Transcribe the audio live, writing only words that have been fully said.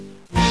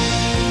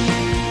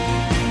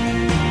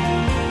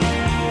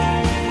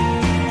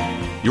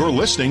You're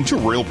listening to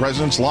Real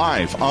Presence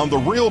Live on the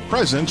Real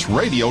Presence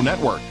Radio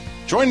Network.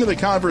 Join in the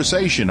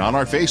conversation on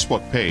our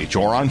Facebook page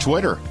or on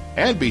Twitter.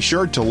 And be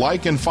sure to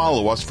like and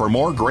follow us for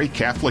more great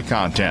Catholic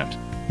content.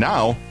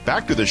 Now,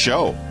 back to the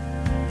show.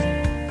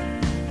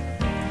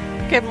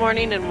 Good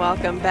morning and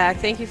welcome back.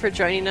 Thank you for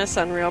joining us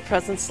on Real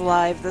Presence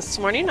Live this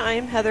morning.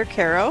 I'm Heather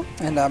Caro.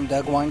 And I'm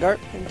Doug Weingart.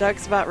 And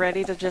Doug's about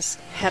ready to just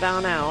head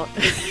on out.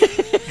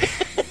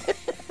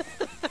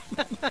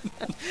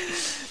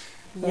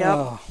 Yep,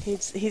 oh.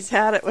 He's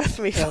had it with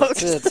me,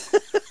 folks.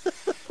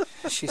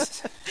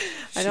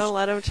 I don't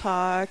let him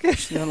talk.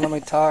 She don't let me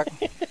talk.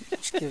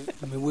 She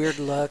gives me weird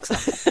looks.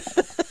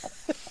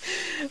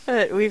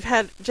 We've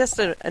had just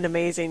an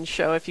amazing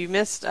show. If you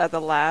missed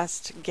the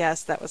last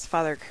guest, that was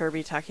Father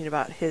Kirby talking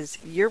about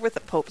his Year with the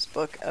Pope's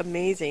book.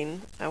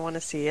 Amazing. I want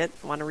to see it.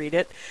 I want to read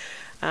it.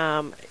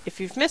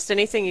 If you've missed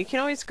anything, you can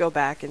always go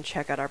back and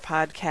check out our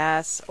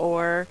podcasts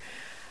or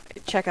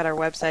check out our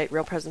website,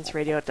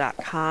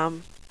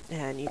 realpresenceradio.com.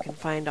 And you can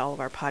find all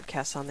of our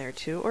podcasts on there,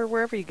 too, or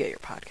wherever you get your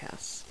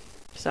podcasts.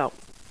 So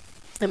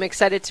I'm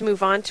excited to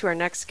move on to our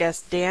next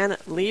guest, Dan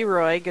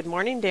LeRoy. Good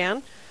morning,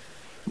 Dan.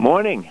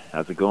 Morning.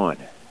 How's it going?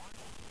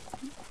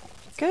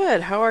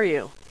 Good. How are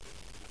you?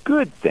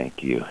 Good,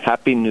 thank you.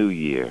 Happy New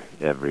Year,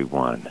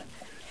 everyone.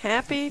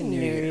 Happy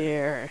New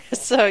Year.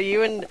 So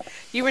you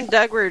and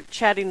Doug were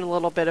chatting a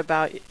little bit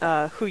about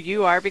who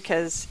you are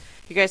because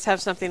you guys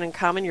have something in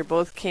common. You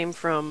both came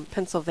from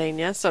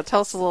Pennsylvania. So tell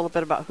us a little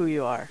bit about who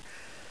you are.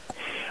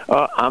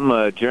 I'm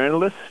a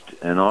journalist,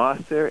 an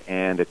author,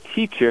 and a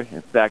teacher.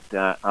 In fact,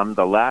 I'm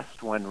the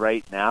last one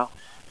right now.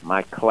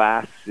 My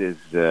class is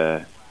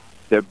they're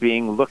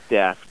being looked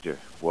after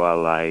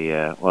while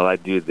I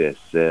do this.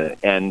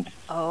 And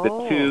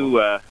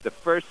the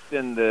first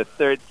and the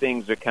third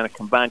things are kind of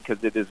combined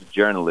because it is a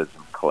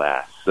journalism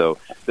class. So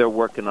they're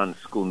working on the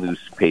school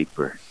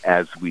newspaper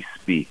as we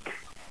speak.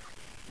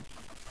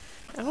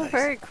 Oh,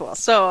 very cool.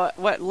 So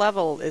what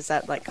level is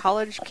that, like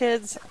college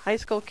kids, high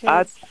school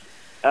kids?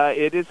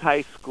 It is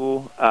high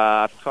school.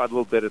 I've taught a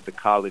little bit at the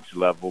college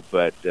level,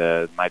 but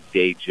my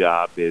day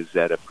job is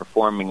at a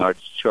performing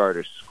arts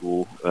charter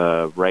school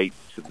right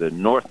to the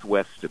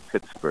northwest of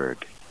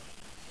Pittsburgh.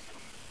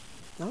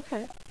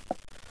 Okay.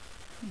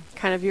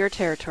 Kind of your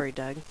territory,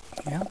 Doug.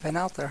 Yeah, been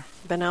out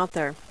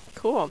there.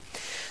 Cool.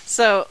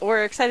 So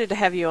we're excited to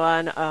have you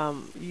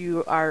on.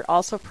 You are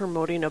also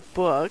promoting a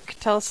book.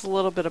 Tell us a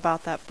little bit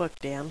about that book,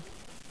 Dan.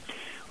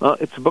 Well,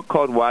 it's a book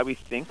called Why We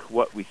Think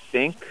What We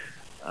Think.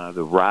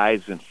 The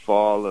Rise and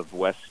Fall of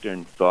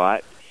Western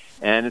Thought.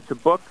 And it's a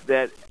book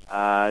that,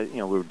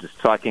 we were just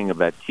talking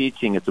about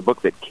teaching. It's a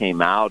book that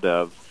came out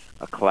of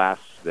a class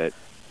that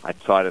I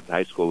taught at the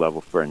high school level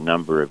for a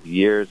number of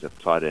years. I've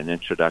taught an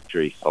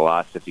introductory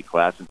philosophy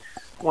class. And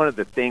one of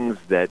the things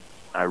that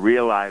I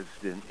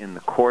realized in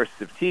the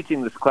course of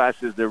teaching this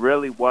class is there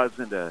really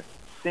wasn't a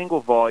single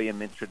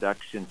volume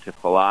introduction to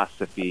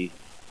philosophy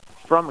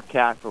from a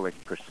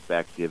Catholic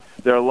perspective.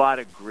 There are a lot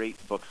of great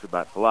books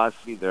about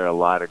philosophy. There are a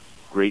lot of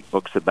great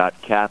books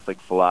about Catholic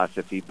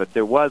philosophy, but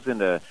there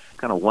wasn't a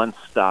kind of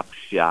one-stop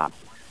shop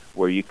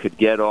where you could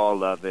get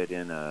all of it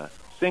in a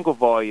single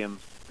volume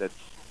that's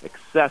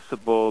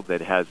accessible,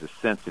 that has a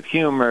sense of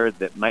humor,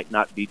 that might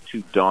not be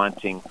too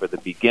daunting for the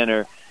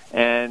beginner.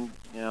 And,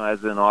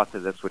 as an author,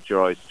 that's what you're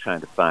always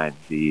trying to find,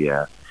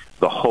 the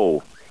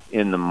hole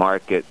in the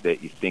market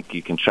that you think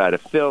you can try to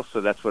fill.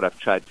 So that's what I've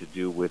tried to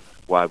do with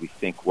Why We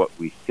Think What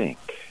We Think.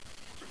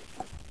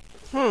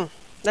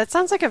 That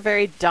sounds like a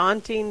very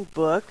daunting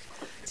book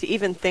to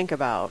even think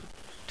about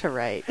to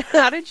write.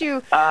 How did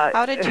you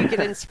get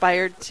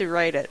inspired to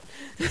write it?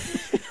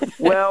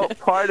 Well,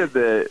 part of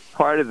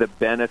the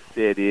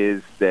benefit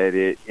is that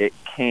it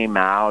came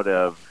out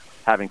of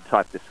having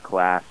taught this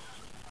class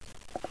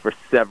for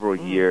several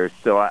years.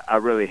 So I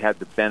really had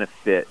the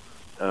benefit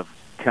of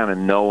kind of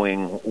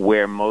knowing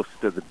where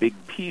most of the big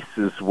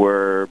pieces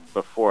were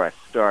before I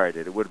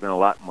started. It would have been a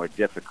lot more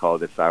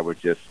difficult if I were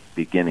just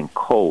beginning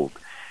cold.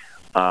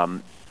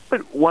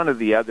 But one of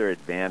the other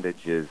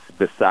advantages,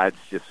 besides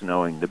just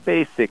knowing the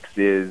basics,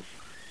 is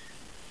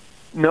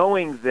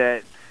knowing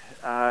that,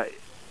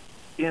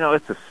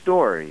 it's a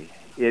story.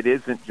 It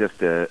isn't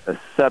just a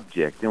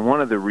subject. And one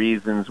of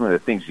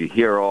the things you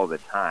hear all the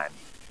time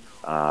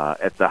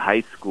at the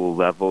high school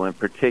level in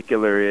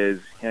particular is,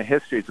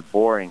 history is a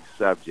boring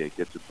subject.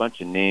 It's a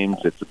bunch of names.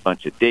 It's a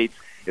bunch of dates.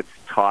 It's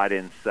taught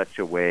in such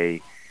a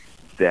way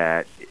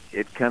that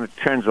it kind of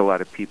turns a lot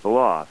of people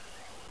off.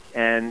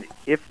 And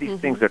if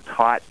these things are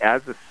taught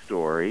as a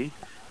story,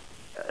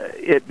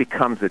 it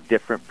becomes a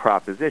different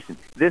proposition.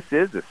 This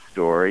is a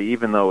story,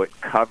 even though it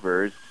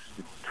covers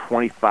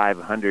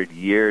 2,500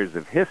 years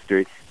of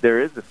history. There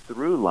is a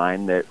through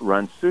line that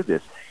runs through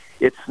this.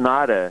 It's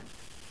not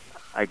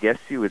I guess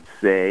you would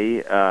say,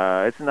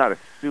 it's not a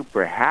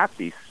super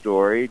happy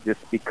story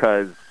just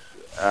because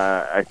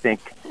I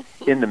think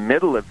in the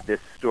middle of this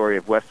story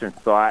of Western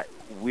thought,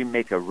 we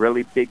make a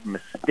really big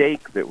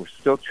mistake that we're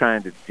still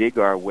trying to dig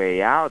our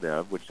way out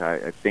of, which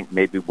I think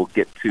maybe we'll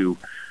get to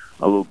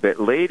a little bit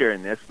later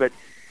in this. But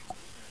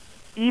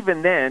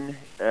even then,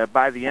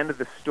 by the end of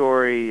the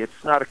story,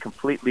 it's not a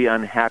completely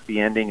unhappy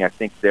ending. I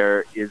think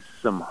there is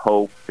some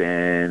hope,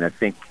 and I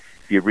think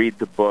if you read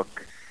the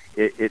book,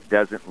 it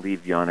doesn't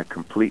leave you on a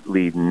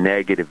completely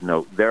negative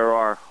note. There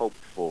are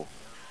hopeful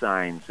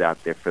signs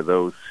out there for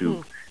those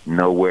who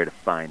know where to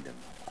find them.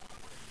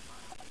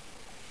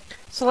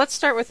 So let's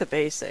start with the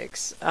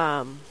basics.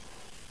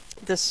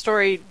 The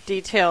story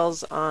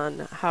details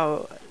on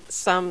how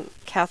some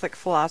Catholic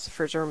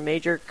philosophers are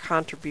major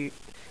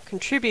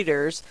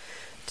contributors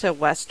to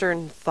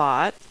Western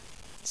thought.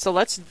 So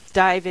let's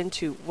dive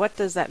into what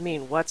does that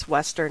mean? What's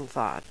Western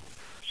thought?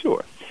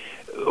 Sure.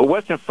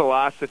 Western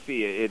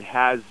philosophy, it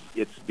has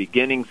its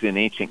beginnings in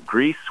ancient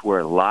Greece,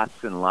 where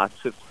lots and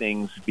lots of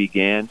things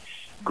began.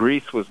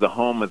 Greece was the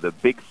home of the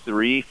big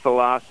three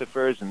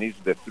philosophers, and these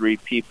are the three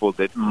people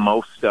that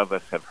most of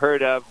us have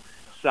heard of.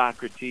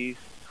 Socrates,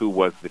 who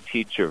was the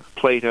teacher of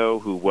Plato,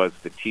 who was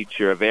the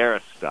teacher of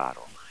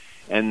Aristotle.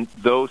 And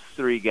those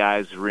three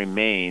guys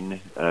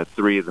remain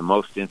three of the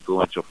most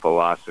influential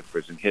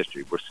philosophers in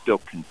history. We're still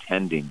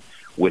contending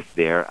with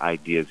their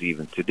ideas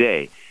even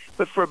today.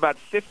 But for about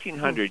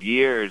 1,500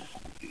 years,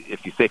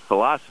 if you say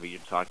philosophy,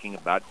 you're talking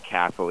about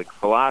Catholic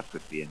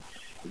philosophy. And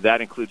that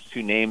includes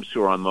two names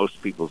who are on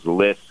most people's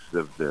lists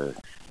of the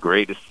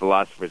greatest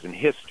philosophers in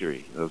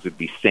history. Those would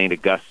be St.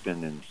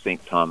 Augustine and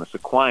St. Thomas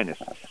Aquinas.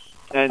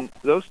 And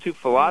those two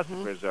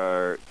philosophers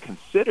are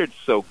considered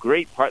so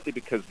great partly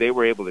because they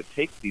were able to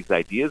take these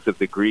ideas of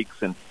the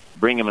Greeks and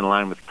bring them in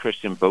line with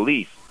Christian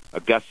belief.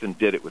 Augustine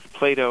did it with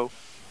Plato.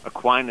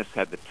 Aquinas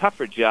had the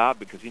tougher job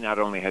because he not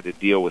only had to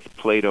deal with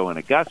Plato and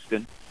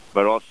Augustine,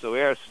 but also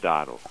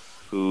Aristotle,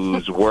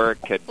 whose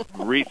work had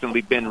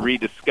recently been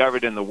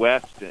rediscovered in the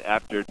West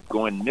after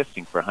going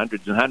missing for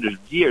hundreds and hundreds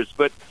of years.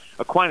 But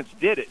Aquinas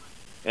did it,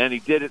 and he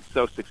did it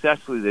so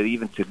successfully that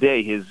even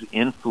today his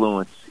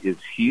influence is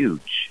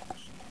huge.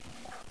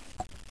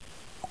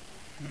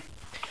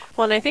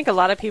 Well, and I think a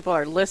lot of people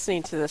are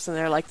listening to this and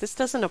they're like, this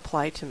doesn't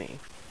apply to me.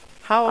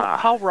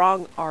 How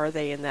wrong are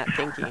they in that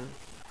thinking?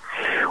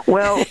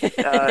 Well,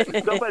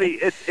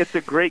 it's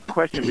a great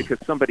question because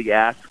somebody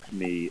asked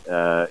me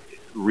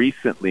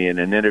recently in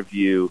an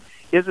interview,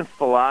 isn't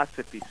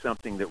philosophy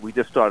something that we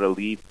just ought to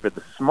leave for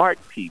the smart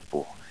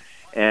people?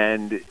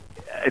 And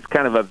it's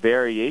kind of a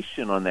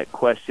variation on that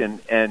question.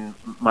 And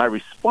my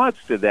response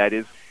to that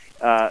is,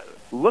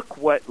 look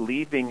what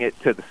leaving it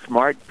to the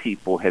smart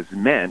people has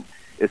meant,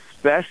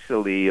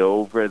 especially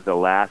over the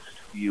last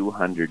few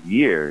hundred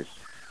years.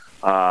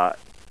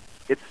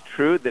 It's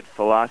true that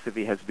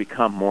philosophy has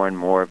become more and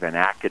more of an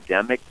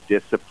academic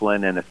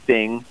discipline and a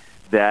thing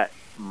that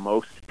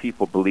most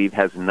people believe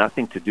has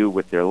nothing to do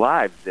with their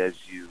lives, as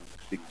you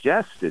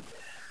suggested.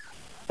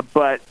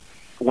 But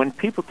when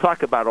people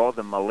talk about all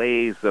the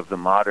malaise of the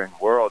modern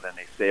world and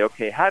they say,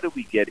 okay, how do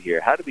we get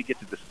here? How do we get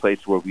to this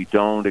place where we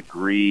don't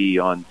agree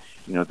on,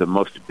 the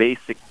most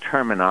basic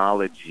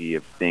terminology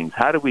of things?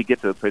 How do we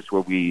get to the place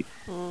where we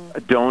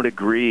don't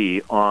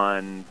agree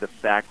on the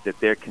fact that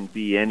there can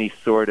be any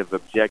sort of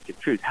objective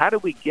truth? How do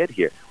we get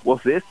here? Well,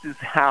 this is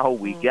how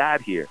we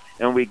got here.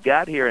 And we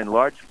got here in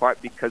large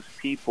part because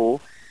people,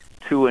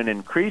 to an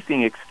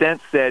increasing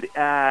extent, said,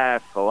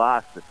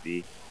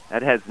 philosophy,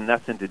 that has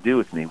nothing to do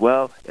with me.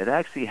 Well, it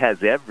actually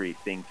has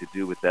everything to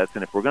do with us.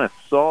 And if we're going to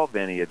solve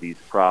any of these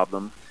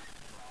problems,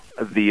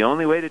 the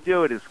only way to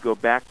do it is go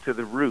back to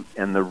the root,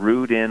 and the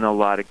root in a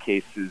lot of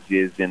cases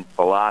is in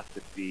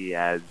philosophy,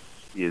 as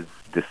is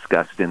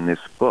discussed in this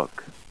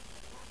book.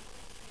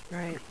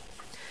 Right.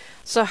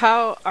 So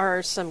how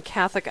are some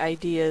Catholic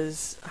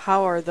ideas,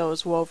 how are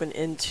those woven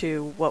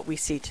into what we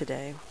see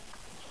today?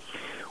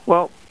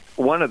 Well,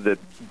 one of the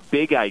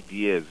big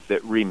ideas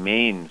that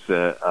remains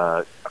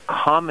a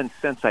common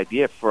sense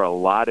idea for a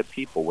lot of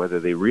people,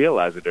 whether they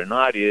realize it or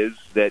not, is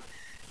that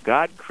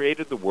God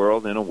created the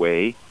world in a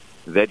way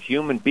that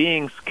human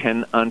beings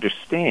can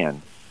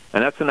understand.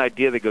 And that's an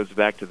idea that goes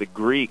back to the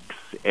Greeks,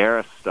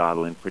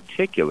 Aristotle in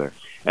particular.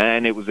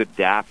 And it was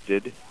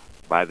adapted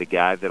by the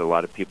guy that a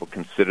lot of people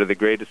consider the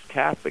greatest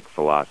Catholic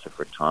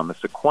philosopher,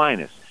 Thomas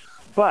Aquinas.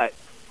 But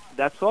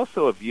that's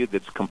also a view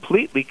that's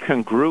completely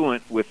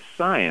congruent with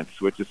science,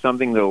 which is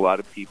something that a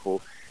lot of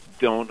people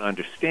don't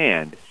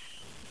understand.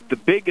 The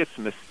biggest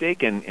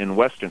mistake in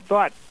Western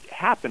thought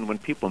happened when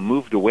people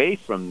moved away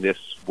from this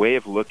way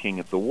of looking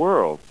at the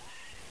world.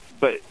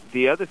 But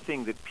the other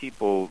thing that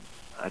people,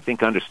 I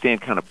think,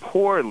 understand kind of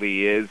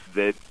poorly is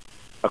that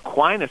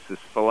Aquinas'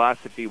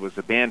 philosophy was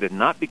abandoned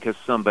not because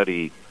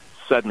somebody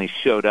suddenly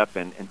showed up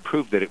and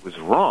proved that it was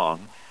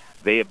wrong.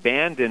 They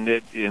abandoned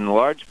it in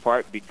large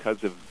part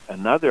because of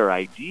another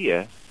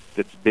idea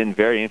that's been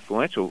very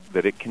influential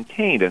that it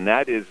contained, and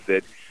that is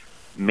that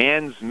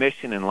man's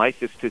mission in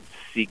life is to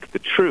seek the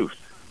truth.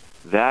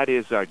 That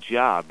is our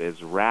job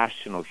as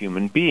rational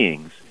human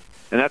beings.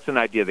 And that's an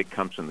idea that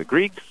comes from the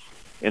Greeks.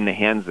 In the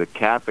hands of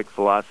Catholic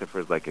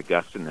philosophers like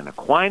Augustine and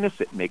Aquinas,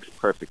 it makes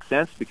perfect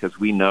sense because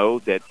we know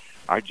that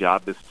our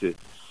job is to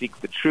seek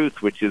the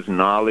truth, which is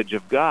knowledge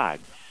of God.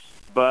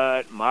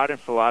 But modern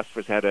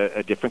philosophers had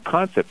a different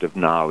concept of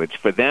knowledge.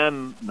 For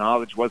them,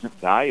 knowledge wasn't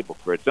valuable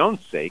for its own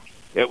sake.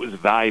 It was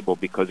valuable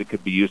because it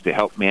could be used to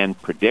help man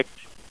predict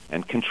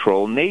and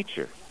control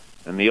nature.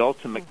 And the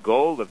ultimate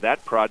goal of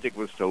that project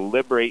was to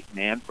liberate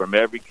man from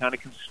every kind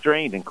of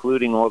constraint,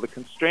 including all the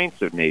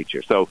constraints of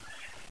nature. So,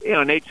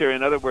 nature,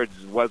 in other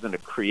words, wasn't a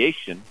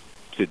creation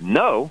to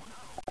know.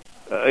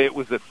 It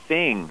was a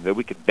thing that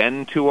we could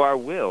bend to our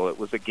will. It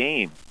was a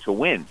game to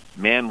win.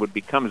 Man would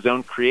become his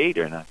own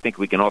creator, and I think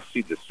we can all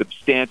see the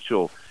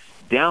substantial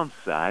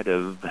downside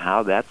of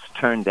how that's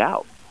turned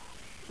out.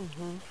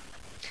 Mm-hmm.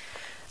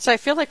 So I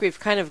feel like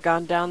we've kind of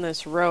gone down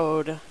this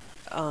road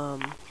a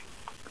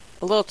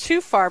little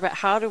too far, but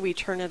how do we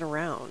turn it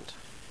around?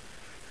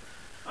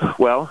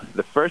 Well,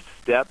 the first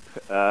step,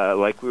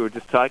 like we were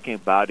just talking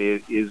about,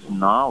 is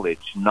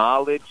knowledge.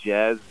 Knowledge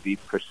as the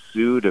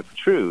pursuit of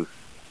truth.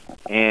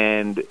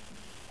 And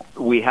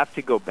we have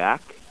to go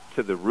back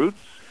to the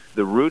roots.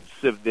 The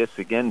roots of this,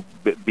 again,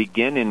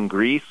 begin in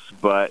Greece,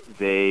 but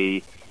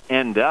they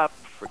end up,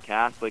 for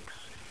Catholics,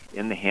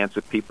 in the hands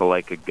of people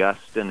like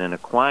Augustine and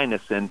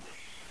Aquinas. And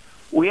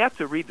we have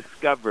to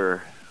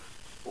rediscover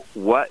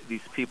what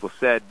these people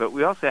said, but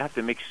we also have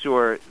to make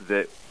sure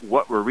that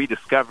what we're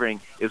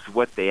rediscovering is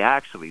what they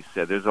actually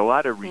said. There's a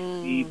lot of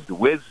received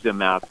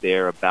wisdom out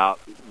there about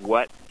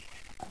what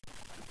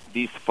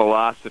these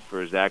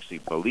philosophers actually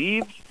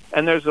believed,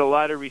 and there's a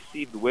lot of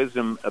received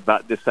wisdom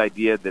about this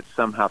idea that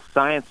somehow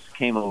science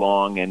came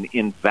along and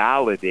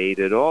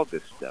invalidated all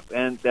this stuff.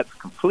 And that's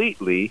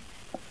completely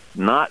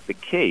not the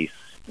case.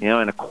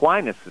 In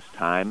Aquinas'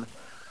 time,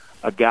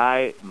 a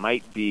guy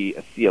might be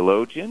a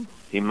theologian,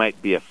 he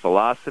might be a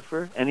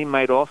philosopher, and he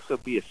might also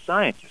be a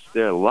scientist.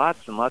 There are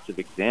lots and lots of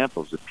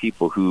examples of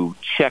people who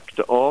checked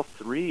all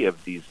three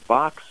of these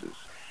boxes.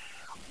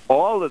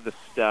 All of the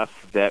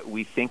stuff that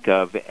we think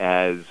of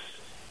as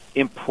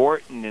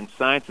important in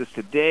sciences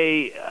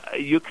today,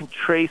 you can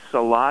trace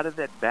a lot of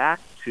that back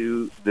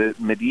to the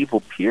medieval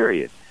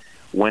period,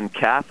 when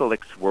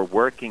Catholics were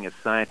working as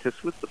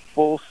scientists with the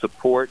full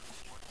support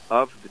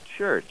of the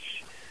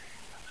Church.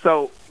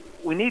 So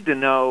we need to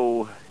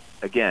know,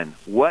 again,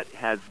 what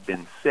has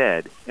been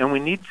said, and we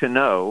need to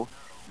know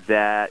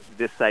that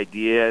this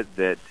idea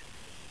that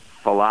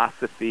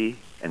philosophy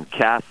and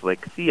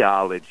Catholic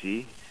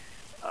theology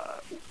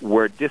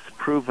were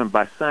disproven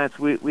by science,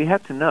 we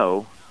have to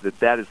know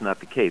that is not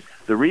the case.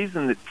 The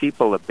reason that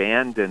people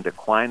abandoned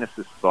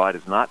Aquinas' thought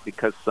is not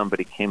because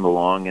somebody came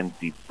along and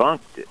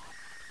debunked it.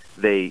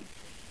 They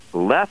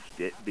left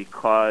it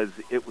because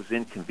it was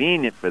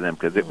inconvenient for them,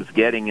 because it was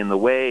getting in the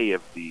way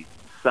of the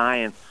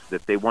science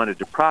that they wanted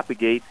to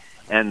propagate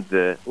and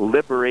the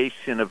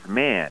liberation of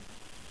man.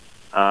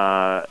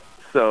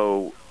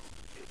 So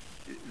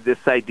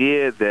this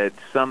idea that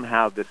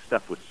somehow this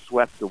stuff was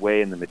swept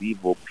away in the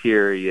medieval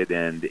period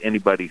and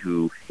anybody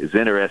who is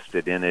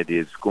interested in it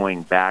is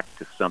going back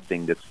to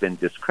something that's been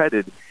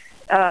discredited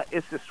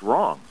is just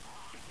wrong.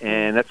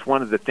 And that's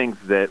one of the things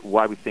that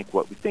why we think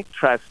what we think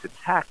tries to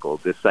tackle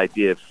this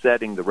idea of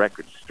setting the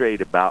record straight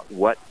about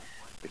what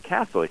the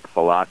Catholic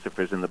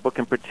philosophers in the book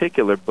in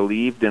particular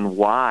believed and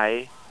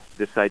why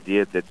this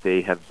idea that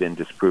they have been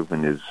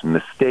disproven is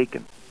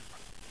mistaken.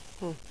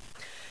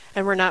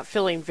 And we're not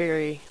feeling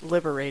very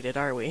liberated,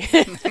 are we?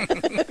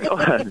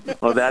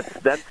 Well,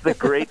 that's the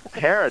great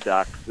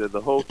paradox of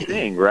the whole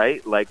thing,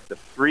 right? Like, the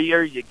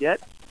freer you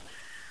get,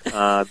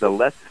 the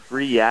less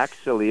free you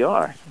actually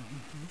are.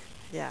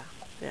 Yeah.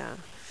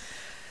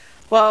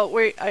 Well,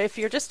 if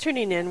you're just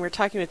tuning in, we're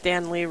talking with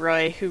Dan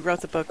LeRoy, who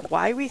wrote the book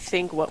Why We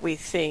Think What We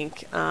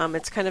Think.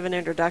 It's kind of an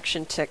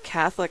introduction to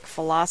Catholic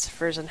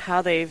philosophers and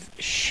how they've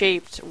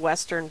shaped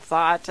Western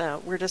thought.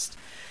 We're just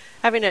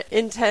having an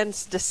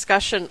intense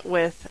discussion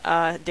with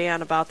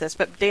Dan about this.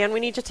 But Dan, we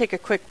need to take a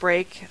quick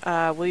break.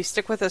 Will you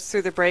stick with us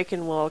through the break,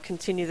 and we'll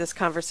continue this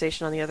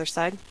conversation on the other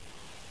side?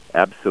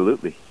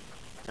 Absolutely.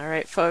 All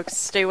right, folks,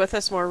 stay with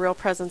us. More Real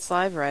Presence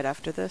Live right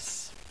after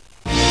this.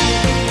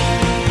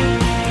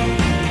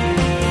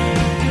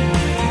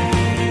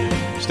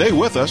 Stay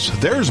with us.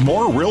 There's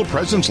more Real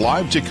Presence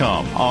Live to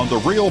come on the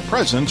Real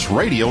Presence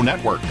Radio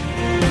Network.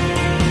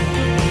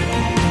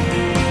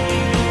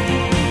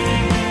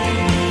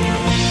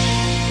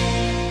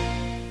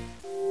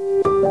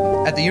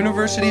 At the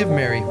University of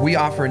Mary, we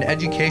offer an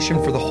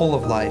education for the whole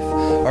of life.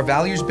 Our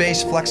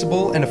values-based,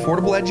 flexible, and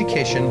affordable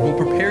education will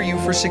prepare you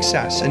for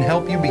success and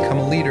help you become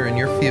a leader in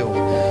your field.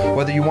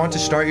 Whether you want to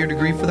start your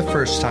degree for the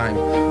first time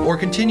or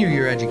continue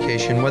your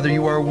education, whether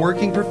you are a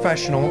working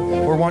professional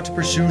or want to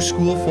pursue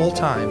school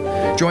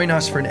full-time, join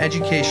us for an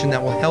education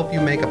that will help you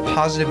make a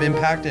positive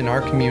impact in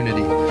our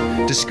community.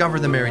 Discover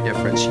the Mary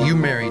difference.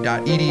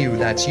 umary.edu.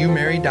 That's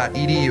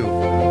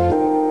umary.edu.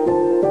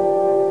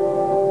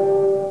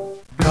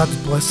 God's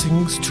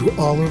blessings to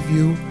all of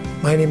you.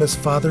 My name is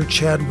Father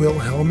Chad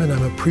Wilhelm, and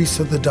I'm a priest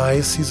of the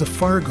Diocese of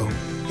Fargo.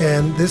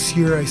 And this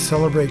year I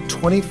celebrate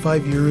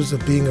 25 years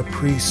of being a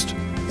priest.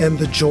 And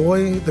the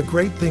joy, the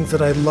great things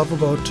that I love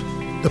about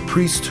the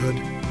priesthood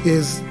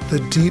is the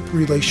deep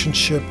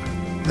relationship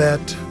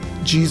that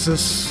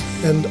Jesus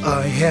and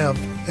I have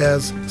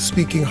as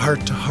speaking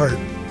heart to heart.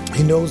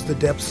 He knows the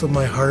depths of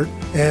my heart.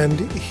 and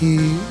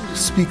he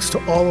speaks to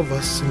all of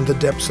us in the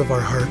depths of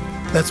our heart.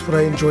 That's what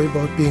I enjoy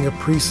about being a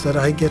priest, that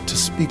I get to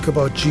speak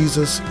about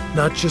Jesus,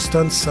 not just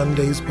on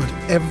Sundays, but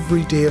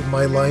every day of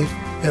my life,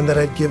 and that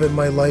I've given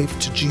my life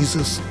to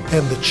Jesus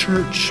and the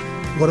church.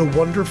 What a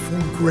wonderful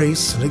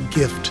grace and a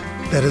gift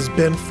that has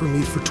been for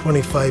me for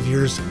 25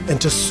 years, and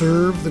to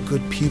serve the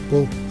good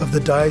people of the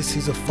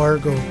Diocese of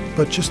Fargo,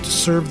 but just to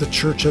serve the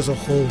church as a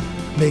whole.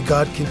 May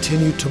God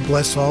continue to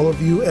bless all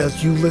of you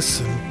as you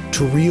listen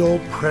to Real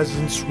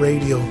Presence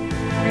Radio.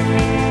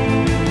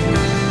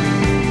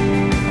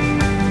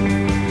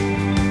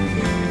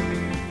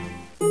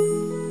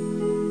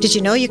 Did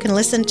you know you can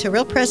listen to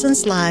Real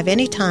Presence live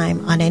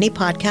anytime on any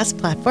podcast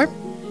platform?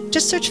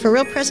 Just search for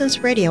Real Presence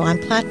Radio on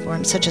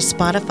platforms such as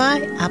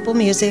Spotify, Apple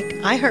Music,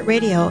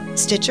 iHeartRadio,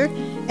 Stitcher,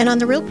 and on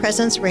the Real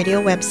Presence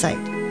Radio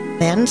website.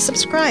 Then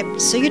subscribe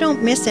so you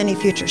don't miss any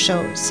future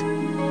shows.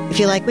 If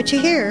you like what you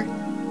hear,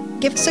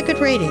 give us a good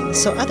rating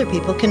so other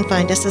people can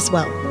find us as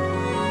well.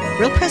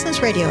 Real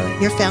Presence Radio,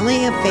 your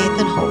family of faith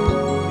and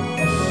hope.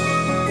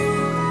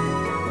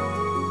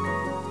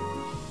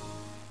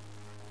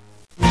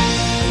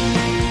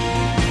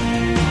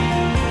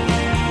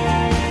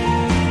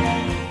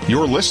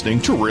 You're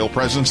listening to Real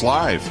Presence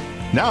Live.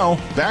 Now,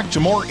 back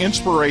to more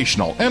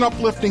inspirational and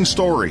uplifting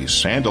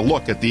stories and a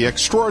look at the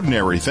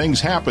extraordinary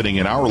things happening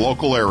in our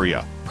local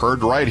area.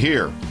 Heard right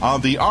here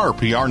on the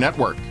RPR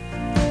Network.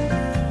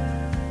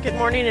 Good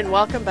morning and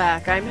welcome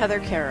back. I'm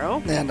Heather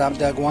Caro. And I'm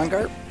Doug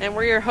Weingart. And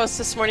we're your hosts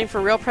this morning for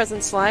Real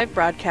Presence Live,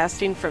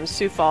 broadcasting from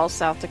Sioux Falls,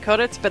 South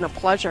Dakota. It's been a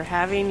pleasure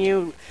having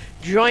you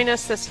join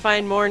us this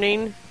fine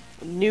morning.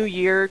 New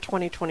year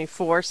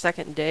 2024,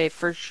 second day,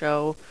 first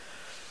show.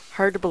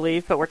 Hard to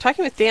believe, but we're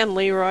talking with Dan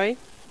LeRoy,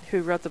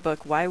 who wrote the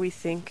book Why We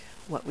Think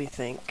What We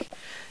Think.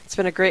 It's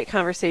been a great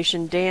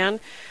conversation.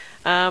 Dan,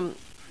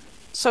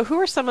 so who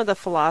are some of the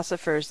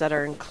philosophers that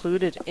are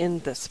included in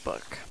this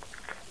book?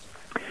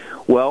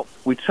 Well,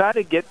 we try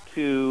to get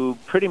to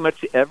pretty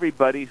much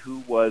everybody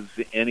who was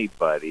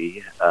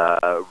anybody,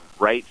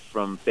 right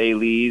from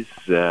Thales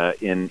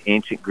in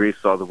ancient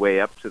Greece all the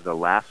way up to the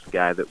last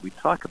guy that we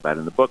talk about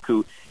in the book,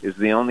 who is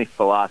the only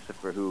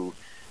philosopher who,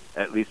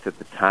 at least at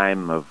the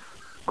time of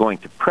going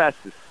to press,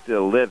 is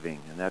still living,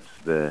 and that's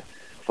the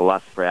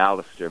philosopher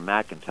Alistair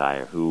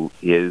MacIntyre, who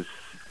is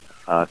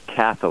a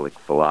Catholic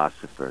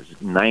philosopher.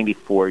 He's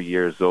 94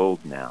 years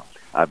old now,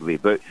 I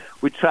believe. But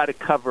we try to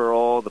cover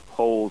all the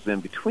poles in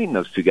between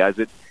those two guys.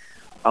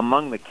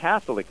 Among the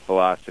Catholic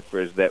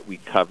philosophers that we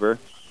cover,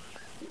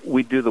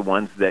 we do the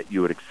ones that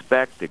you would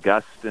expect: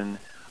 Augustine,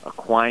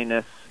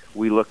 Aquinas.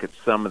 We look at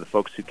some of the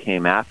folks who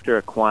came after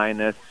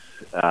Aquinas,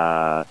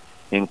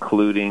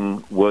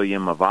 including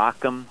William of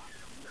Ockham,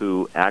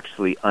 who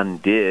actually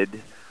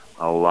undid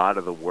a lot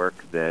of the work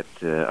that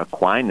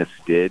Aquinas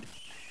did.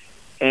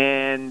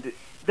 And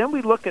then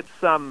we look at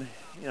some,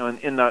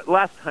 in the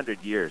last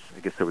 100 years,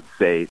 I guess I would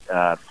say,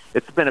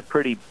 it's been a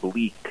pretty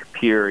bleak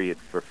period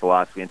for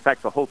philosophy. In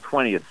fact, the whole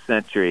 20th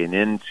century and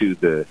into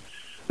the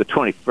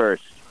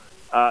 21st,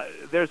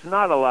 there's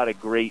not a lot of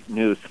great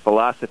news.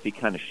 Philosophy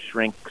kind of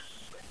shrinks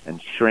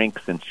and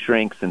shrinks and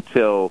shrinks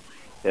until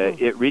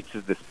it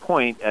reaches this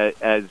point,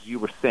 as you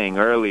were saying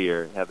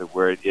earlier, Heather,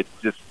 where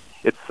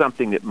it's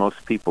something that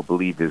most people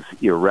believe is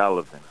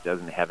irrelevant,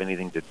 doesn't have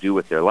anything to do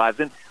with their lives.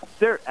 And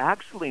they're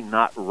actually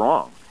not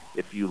wrong.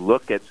 If you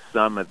look at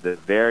some of the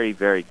very,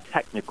 very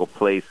technical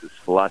places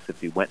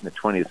philosophy went in the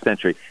 20th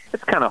century,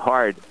 it's kind of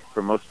hard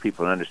for most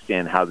people to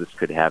understand how this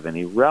could have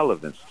any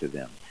relevance to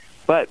them.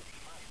 But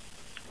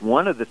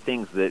one of the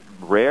things that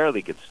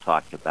rarely gets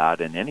talked about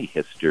in any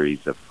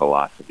histories of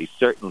philosophy,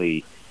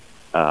 certainly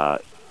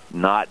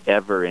not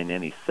ever in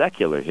any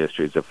secular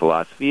histories of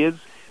philosophy, is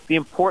the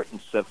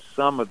importance of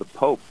some of the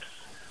popes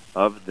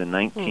of the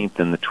 19th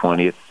and the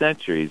 20th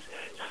centuries,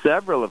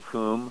 several of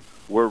whom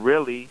were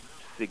really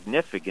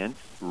significant,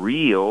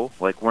 real,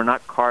 like we're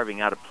not carving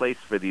out a place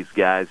for these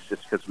guys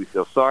just because we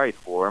feel sorry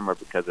for them or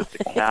because it's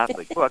a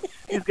Catholic book.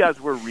 These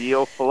guys were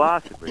real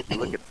philosophers. You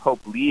look at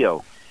Pope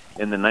Leo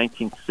in the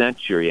 19th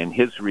century and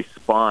his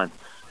response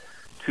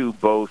to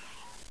both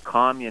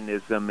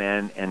communism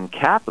and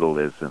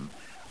capitalism.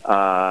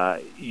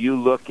 You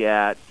look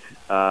at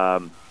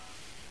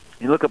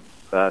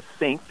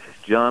St.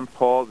 John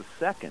Paul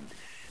II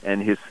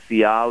and his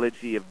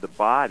theology of the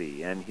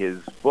body and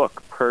his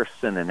book,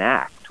 Person and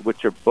Act,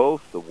 which are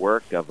both the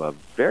work of a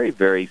very,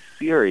 very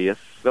serious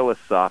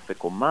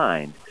philosophical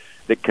mind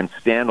that can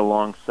stand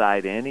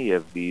alongside any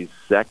of these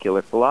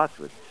secular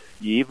philosophers.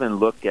 You even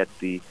look at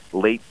the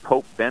late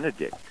Pope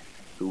Benedict,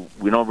 who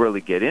we don't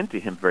really get into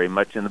him very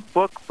much in the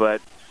book,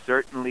 but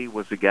certainly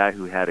was a guy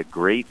who had a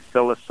great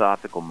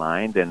philosophical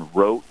mind and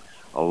wrote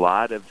a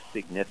lot of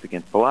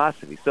significant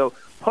philosophy. So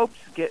popes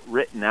get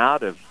written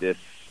out of this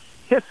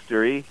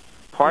history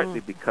partly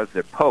because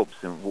they're popes,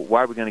 and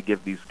why are we going to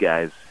give these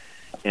guys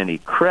any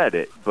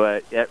credit?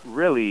 But it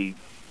really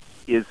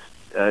is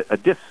a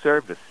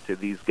disservice to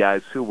these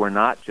guys who were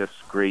not just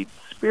great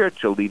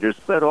spiritual leaders,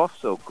 but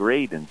also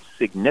great and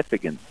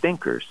significant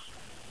thinkers.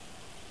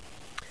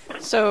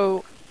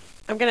 So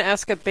I'm going to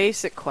ask a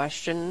basic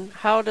question.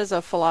 How does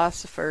a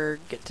philosopher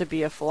get to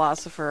be a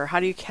philosopher? How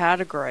do you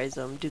categorize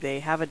them? Do they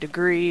have a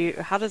degree?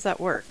 How does that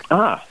work?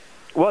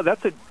 Well,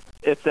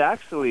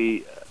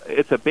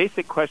 it's a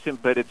basic question,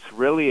 but it's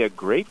really a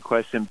great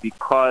question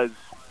because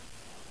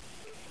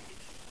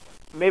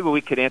maybe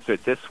we could answer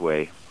it this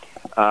way.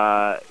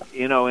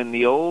 In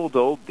the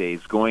old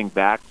days, going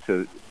back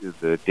to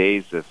the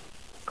days of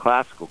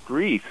classical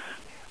Greece,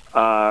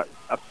 a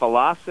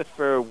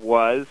philosopher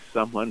was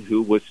someone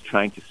who was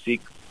trying to seek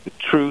the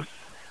truth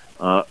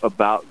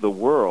about the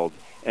world.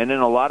 And in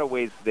a lot of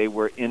ways, they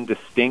were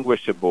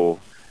indistinguishable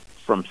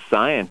from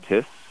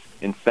scientists.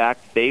 In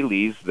fact,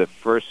 Thales, the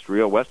first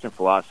real Western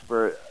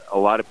philosopher, a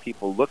lot of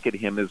people look at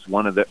him as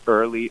one of the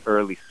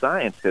early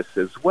scientists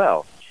as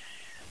well.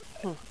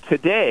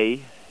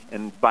 Today,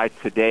 and by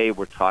today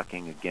we're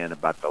talking again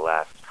about the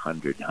last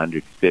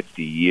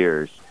 150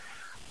 years,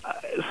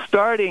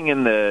 starting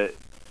in the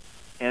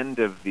end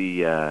of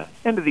the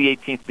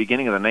 18th,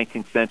 beginning of the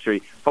 19th century,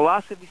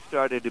 philosophy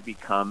started to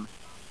become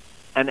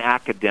an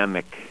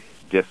academic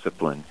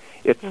discipline.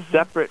 It's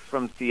separate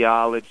from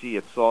theology.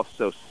 It's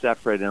also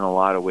separate in a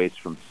lot of ways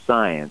from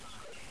science.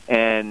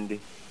 And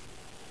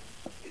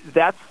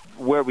that's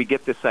where we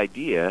get this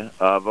idea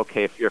of,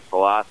 okay, if you're a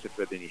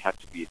philosopher, then you have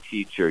to be a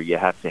teacher, you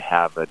have to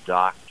have a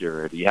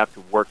doctorate, you have to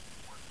work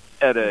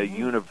at a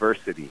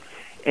university.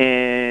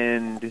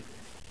 And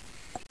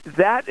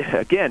that,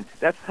 again,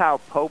 that's how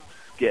popes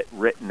get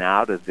written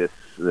out of this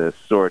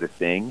sort of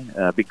thing,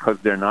 because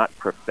they're not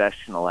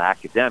professional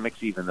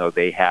academics, even though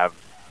they have,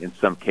 in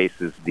some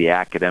cases, the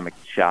academic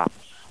chops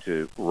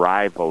to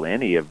rival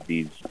any of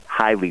these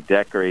highly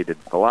decorated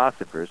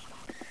philosophers.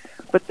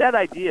 But that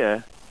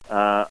idea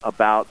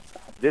about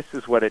this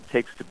is what it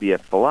takes to be a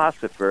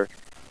philosopher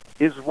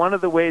is one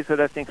of the ways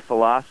that I think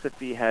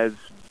philosophy has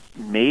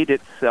made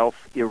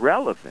itself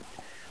irrelevant.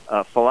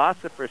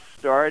 Philosophers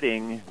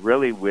starting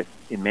really with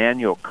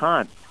Immanuel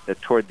Kant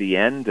toward the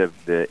end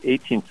of the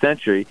 18th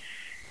century,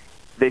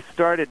 they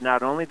started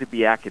not only to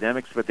be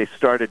academics, but they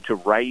started to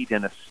write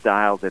in a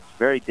style that's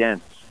very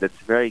dense, that's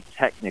very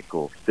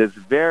technical, that's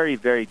very,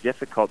 very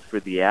difficult for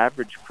the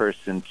average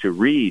person to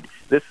read.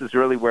 This is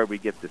really where we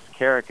get this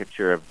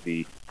caricature of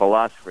the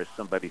philosopher as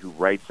somebody who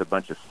writes a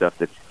bunch of stuff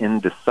that's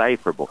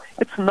indecipherable.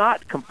 It's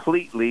not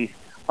completely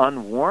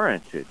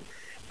unwarranted.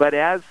 But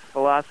as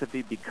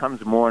philosophy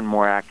becomes more and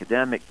more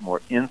academic,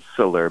 more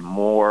insular,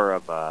 more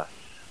of a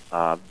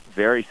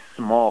very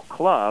small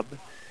club,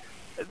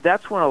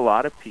 that's when a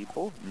lot of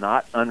people,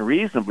 not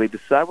unreasonably,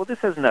 decide, well, this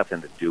has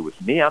nothing to do with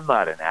me. I'm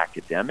not an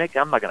academic.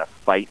 I'm not going to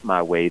fight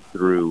my way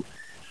through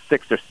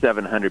 600 or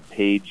 700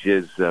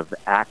 pages of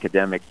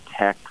academic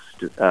text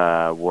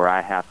where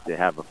I have to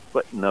have a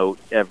footnote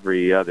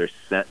every other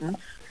sentence.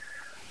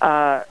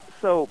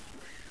 So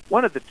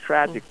one of the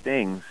tragic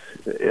things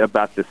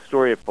about the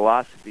story of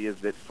philosophy is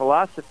that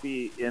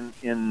philosophy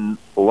in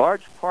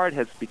large part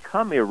has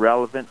become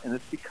irrelevant, and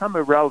it's become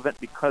irrelevant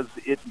because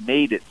it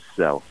made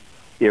itself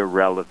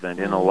irrelevant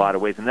in a lot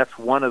of ways, and that's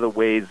one of the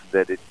ways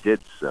that it did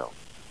so.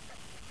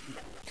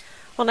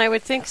 Well, and I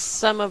would think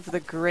some of the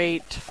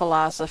great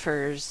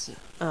philosophers,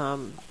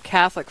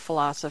 Catholic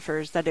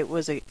philosophers, that it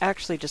was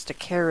actually just a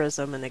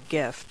charism and a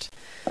gift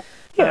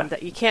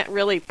that you can't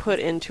really put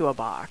into a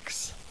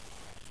box.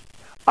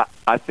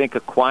 I think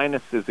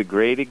Aquinas is a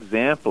great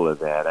example of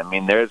that. I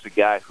mean, there's a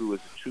guy who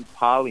is a true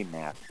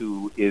polymath,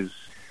 who is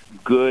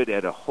good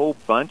at a whole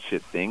bunch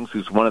of things,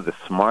 who's one of the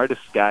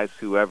smartest guys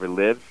who ever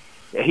lived.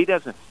 He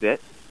doesn't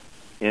fit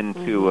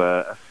into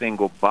a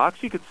single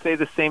box. You could say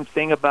the same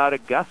thing about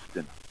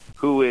Augustine,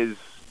 who is,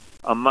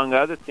 among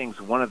other things,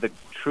 one of the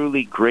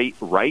truly great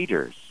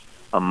writers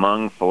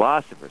among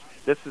philosophers.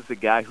 This is a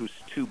guy whose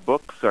 2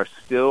 books are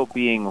still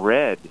being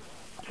read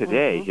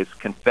today, his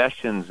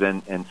Confessions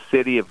and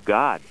City of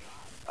God.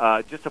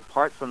 Just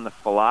apart from the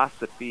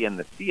philosophy and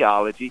the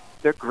theology,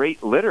 they're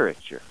great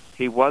literature.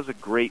 He was a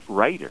great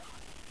writer.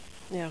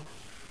 Yeah,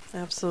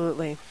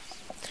 absolutely.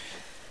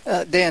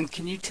 Dan,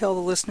 can you tell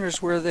the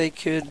listeners where they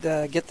could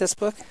get this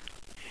book?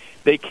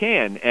 They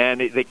can,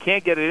 and they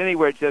can't get it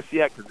anywhere just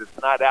yet because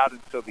it's not out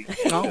until the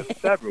end of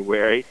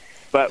February.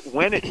 But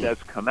when it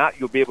does come out,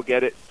 you'll be able to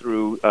get it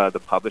through the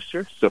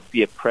publisher,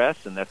 Sophia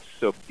Press, and that's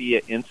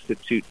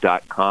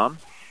sophiainstitute.com.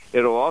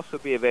 It'll also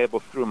be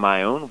available through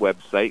my own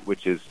website,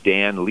 which is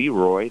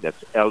LeRoy,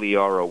 that's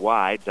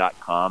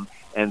LEROY.com,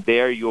 and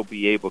there you'll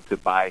be able to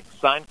buy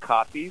signed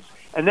copies.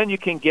 And then you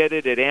can get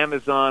it at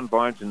Amazon,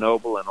 Barnes &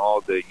 Noble, and all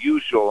the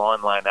usual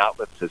online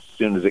outlets as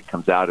soon as it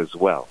comes out as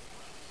well.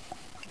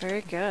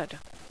 Very good.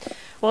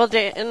 Well,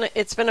 Dan,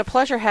 it's been a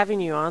pleasure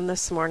having you on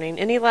this morning.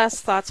 Any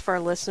last thoughts for our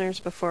listeners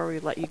before we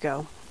let you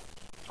go?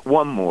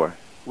 One more.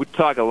 We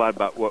talk a lot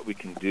about what we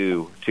can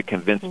do to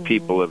convince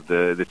people of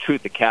the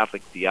truth of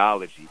Catholic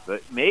theology,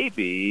 but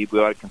maybe we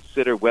ought to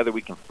consider whether we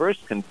can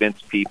first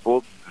convince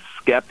people,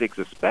 skeptics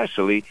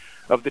especially,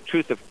 of the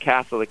truth of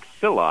Catholic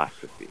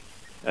philosophy.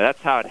 Now,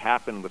 that's how it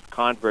happened with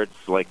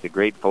converts like the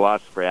great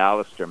philosopher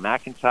Alistair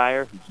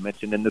MacIntyre, who's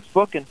mentioned in this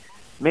book, and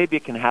maybe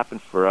it can happen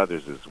for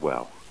others as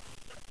well.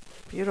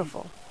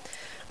 Beautiful.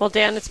 Well,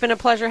 Dan, it's been a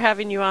pleasure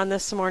having you on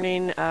this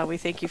morning. We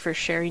thank you for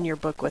sharing your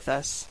book with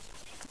us.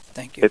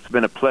 Thank you. It's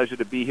been a pleasure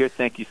to be here.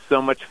 Thank you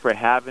so much for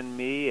having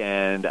me,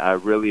 and I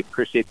really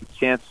appreciate the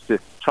chance to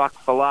talk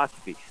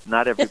philosophy.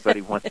 Not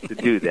everybody wants to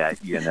do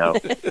that, you know.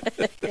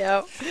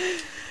 Yep.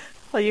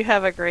 Well, you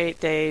have a great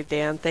day,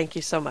 Dan. Thank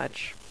you so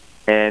much.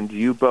 And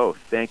you both.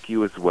 Thank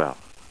you as well.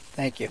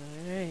 Thank you.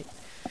 All right.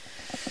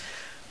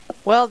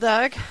 Well,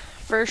 Doug,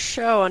 first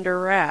show under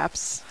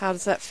wraps. How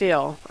does that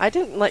feel? I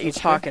didn't let you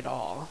talk at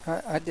all.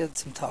 I did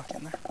some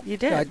talking there. You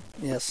did?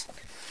 Yes.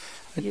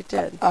 You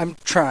did. I'm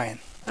trying.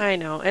 I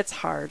know. It's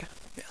hard.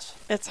 Yes.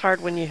 It's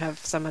hard when you have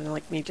someone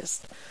like me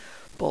just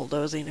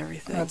bulldozing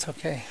everything. That's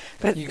okay.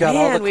 But you got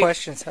all the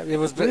questions. It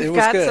was we've good.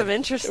 got some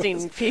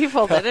interesting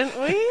people, didn't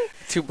we?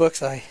 2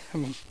 books I'm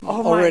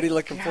already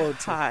looking forward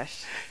to.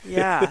 Gosh.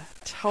 Yeah,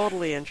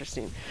 totally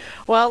interesting.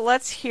 Well,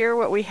 let's hear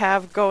what we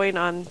have going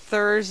on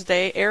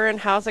Thursday. Aaron,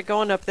 how's it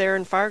going up there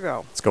in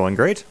Fargo? It's going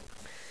great.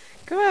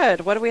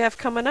 Good. What do we have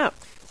coming up?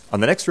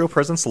 On the next Real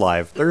Presence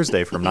Live,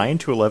 Thursday from 9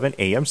 to 11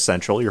 a.m.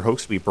 Central, your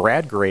host will be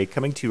Brad Gray,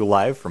 coming to you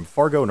live from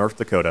Fargo, North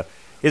Dakota.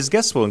 His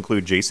guests will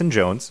include Jason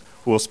Jones,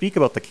 who will speak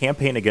about the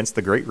campaign against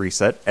the Great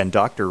Reset, and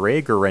Dr.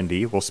 Ray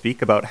Gurendi will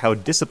speak about how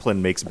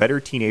discipline makes better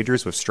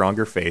teenagers with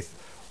stronger faith.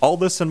 All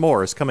this and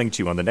more is coming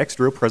to you on the next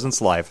Real Presence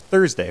Live,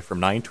 Thursday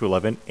from 9 to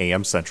 11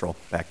 a.m. Central.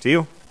 Back to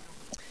you.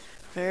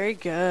 Very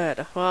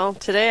good. Well,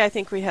 today I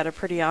think we had a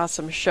pretty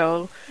awesome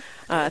show.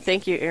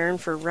 Thank you, Aaron,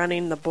 for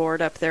running the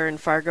board up there in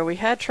Fargo. We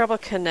had trouble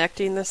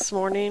connecting this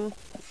morning,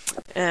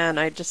 and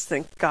I just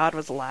think God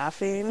was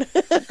laughing.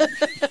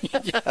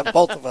 Yeah,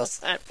 both of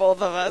us. At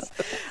both of us.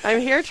 I'm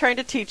here trying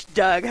to teach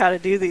Doug how to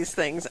do these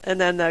things,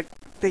 and then the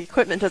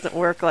equipment doesn't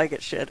work like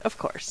it should. Of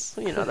course.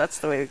 That's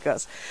the way it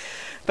goes.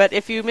 But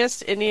if you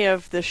missed any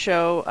of the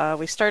show,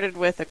 we started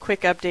with a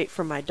quick update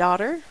from my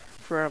daughter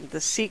from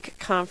the Seek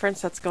conference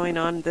that's going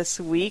on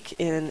this week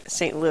in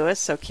St. Louis.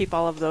 So keep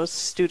all of those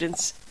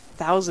students,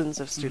 thousands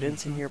of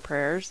students, in your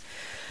prayers.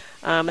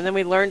 And then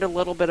we learned a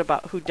little bit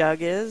about who Doug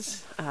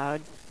is,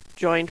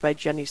 joined by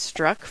Jenny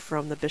Struck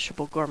from the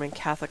Bishop O'Gorman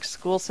Catholic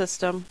School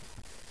System.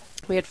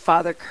 We had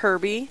Father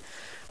Kirby.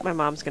 My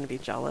mom's going to be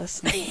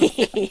jealous.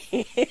 He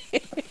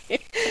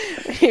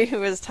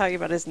was talking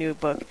about his new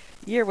book,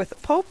 Year with the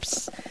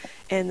Popes.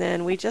 And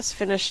then we just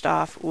finished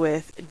off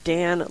with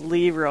Dan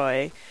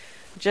LeRoy.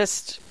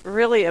 Just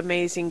really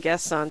amazing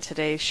guests on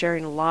today,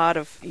 sharing a lot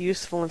of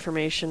useful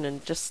information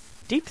and just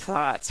deep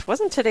thoughts.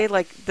 Wasn't today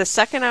like the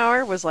second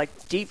hour was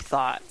like deep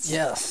thoughts?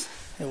 Yes,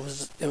 it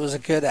was a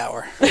good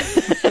hour.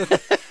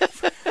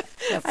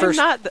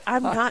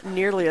 I'm not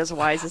nearly as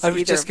wise as I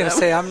was either just going to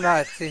say I'm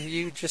not.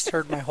 You just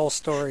heard my whole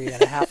story in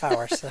a half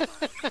hour. So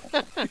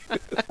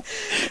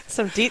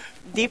some deep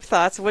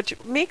thoughts,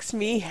 which makes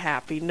me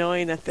happy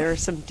knowing that there are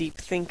some deep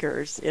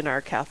thinkers in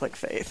our Catholic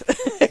faith.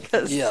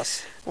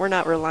 Yes, we're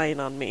not relying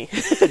on me.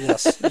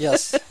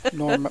 yes,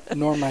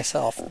 nor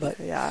myself. But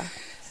yeah.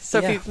 So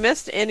if you've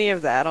missed any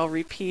of that, I'll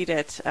repeat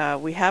it.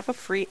 We have a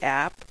free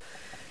app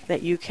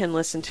that you can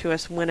listen to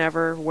us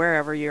whenever,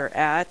 wherever you're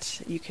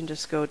at. You can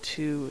just go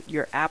to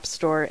your app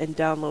store and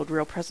download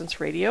Real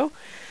Presence Radio.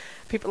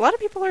 A lot of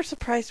people are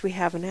surprised we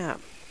have an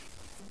app.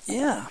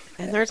 Yeah.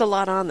 And there's a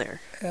lot on there.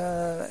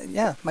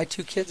 Yeah, my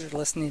 2 kids are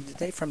listening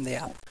today from the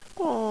app.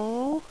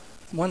 Oh.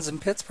 One's in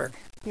Pittsburgh.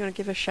 You want to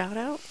give a shout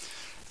out?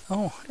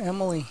 Oh,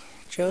 Emily,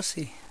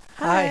 Josie.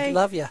 Hi.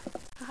 Love ya.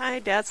 Hi,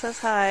 Dad says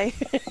hi.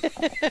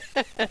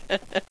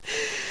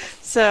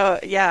 So,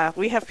 yeah,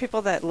 we have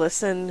people that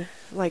listen,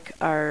 like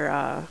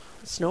our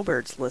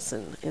snowbirds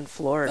listen in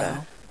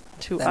Florida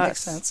to us. That makes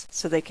sense.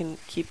 So they can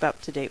keep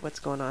up to date what's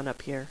going on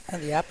up here.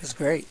 And the app is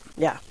great.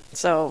 Yeah.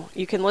 So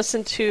you can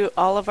listen to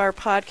all of our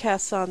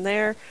podcasts on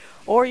there,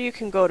 or you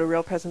can go to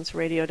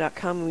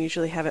realpresenceradio.com. We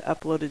usually have it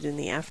uploaded in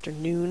the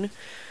afternoon.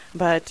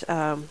 But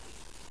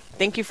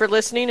thank you for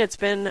listening. It's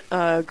been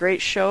a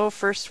great show,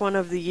 first one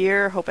of the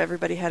year. Hope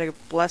everybody had a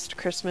blessed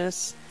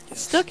Christmas.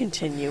 Yes. Still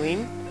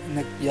continuing. And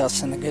the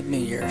good New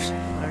Year's.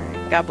 All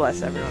right. God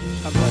bless everyone.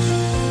 God bless you.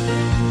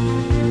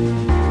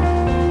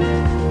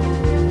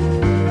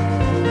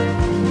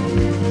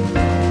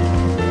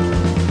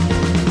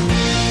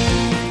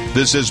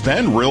 This has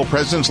been Real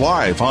Presence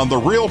Live on the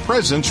Real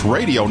Presence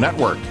Radio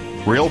Network.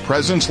 Real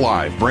Presence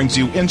Live brings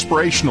you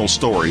inspirational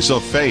stories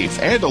of faith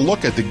and a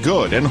look at the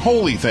good and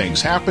holy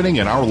things happening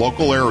in our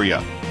local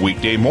area.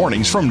 Weekday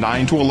mornings from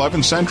 9 to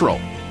 11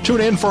 Central. Tune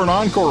in for an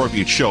encore of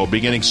each show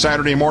beginning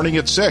Saturday morning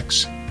at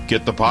 6.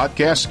 Get the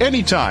podcast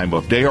any time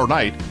of day or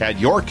night at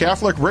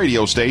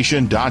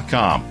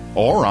yourcatholicradiostation.com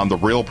or on the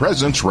Real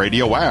Presence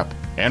Radio app.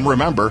 And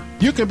remember,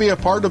 you can be a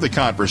part of the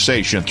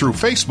conversation through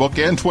Facebook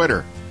and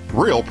Twitter.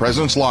 Real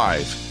Presence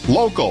Live.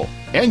 Local,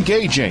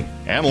 engaging,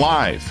 and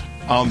live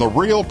on the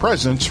Real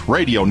Presence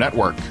Radio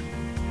Network.